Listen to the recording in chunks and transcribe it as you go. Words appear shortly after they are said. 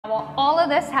Well, all of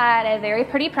this had a very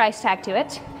pretty price tag to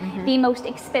it. The most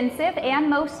expensive and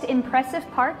most impressive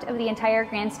part of the entire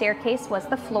grand staircase was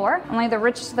the floor. Only the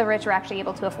richest of the rich were actually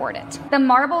able to afford it. The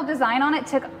marble design on it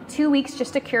took 2 weeks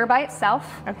just to cure by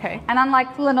itself. Okay. And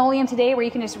unlike linoleum today where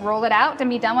you can just roll it out and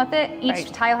be done with it,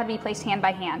 each tile had to be placed hand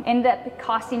by hand. Ended up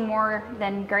costing more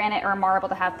than granite or marble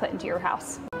to have put into your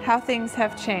house. How things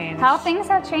have changed. How things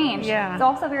have changed. Yeah. It's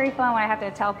also very fun when I have to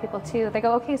tell people too. They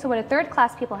go, okay, so what do third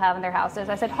class people have in their houses?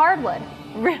 I said hardwood.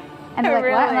 And they're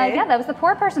like, what? I'm like, yeah, that was the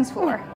poor person's floor.